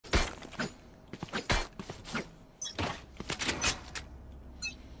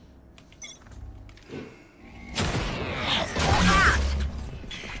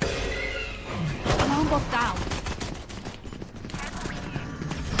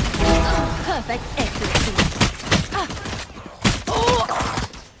perfect accuracy.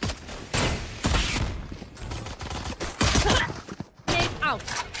 Grenade out.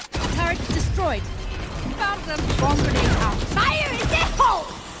 Turret destroyed. Found them. Bomb grenade out. Fire in the hole!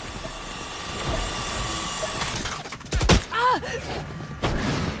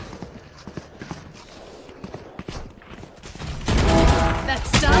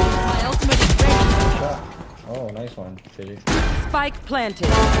 That's done. My ultimate is ready. Oh, nice one, JJ. Spike planted.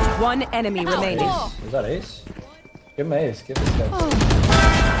 One enemy remaining. Is that ace? Give him ace. Give this guy.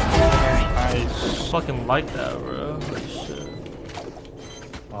 I fucking like that, bro. Like, shit.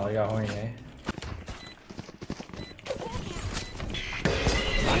 Oh, they got horny, eh?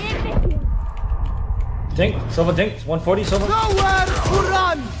 Dink, Silva dink, 140 Silva. Nowhere to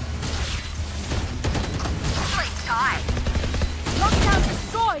run! Lockdown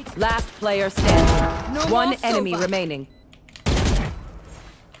destroyed. Last player standing. No One more enemy Silva. remaining.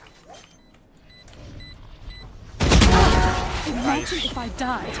 Imagine if I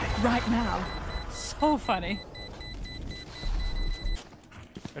died right now. So funny.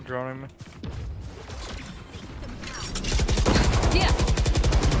 They're droning me. Here.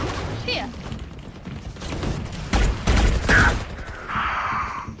 Here.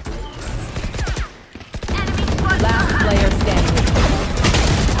 Last player standing.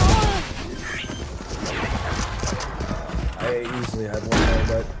 I easily had one there,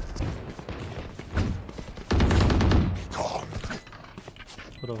 but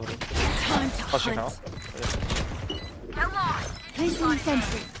Hold on. Time to Flashing hunt. out. Placing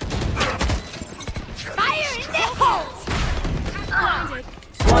sentry. Fire in the hole! Blinded.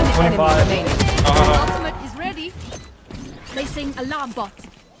 One enemy 25. remaining. Ultimate is ready. Placing alarm bot.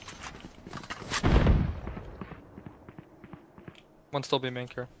 One still be main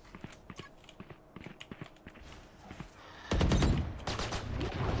care.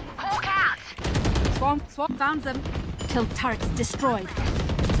 Swamp found them. Till turrets destroyed.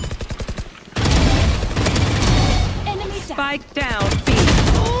 Enemy down. Spike down. B.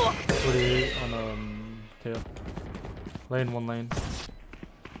 48 on tail. Lane, one lane.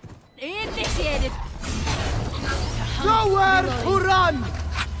 Initiated. Nowhere to run!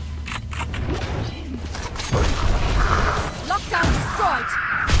 Lockdown destroyed.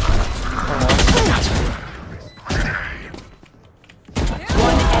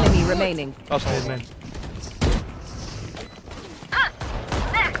 One enemy remaining. Oh, main.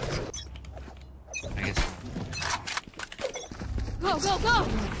 Go, go, go!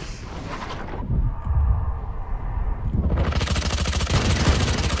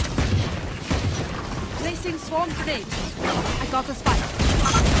 Placing swarm grenade. I got the spike.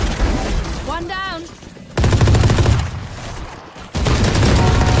 One down.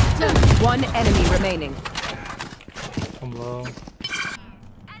 One enemy remaining. I'm low.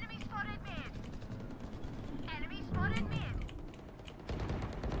 Enemy spotted mid. Enemy spotted mid.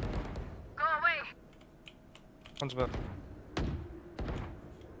 Go away. One's back.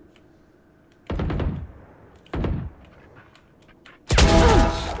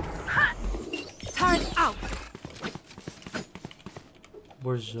 Turret out.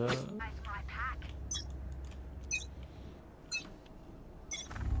 Where's Nice right pack.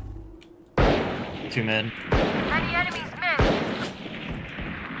 Two mid. Many enemies mid.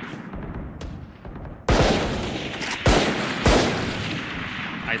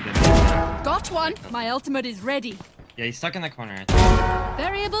 I did. Got one. My ultimate is ready. Yeah, he's stuck in the corner.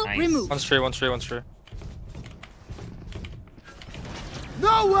 Variable Nice. removed. one straight, one straight, one straight.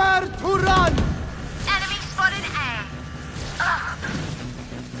 Nowhere to run! Enemy spotted A.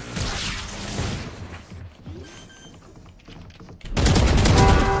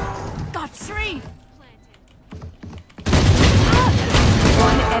 Got three.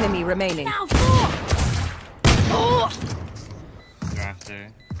 One enemy remaining. Now four. Go after.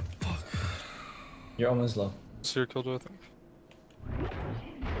 you're almost low. So you're Killjoy, I think.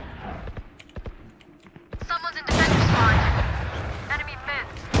 Someone's in defender spawn. Enemy mid.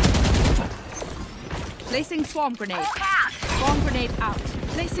 Placing swarm grenade. Hawk out. Swarm grenade out.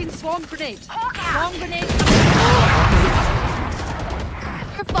 Placing swarm grenade. Hawk out. Swarm grenade.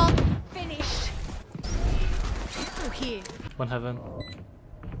 Your fault. Finished. Go here. One heaven.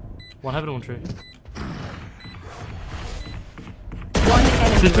 One heaven, one tree. One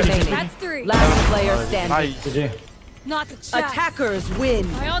enemy remaining. That's three. Last player standing. Nice. GG. Not a chance. Attackers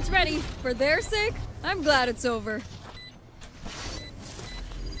win. My aunt's ready. For their sake, I'm glad it's over.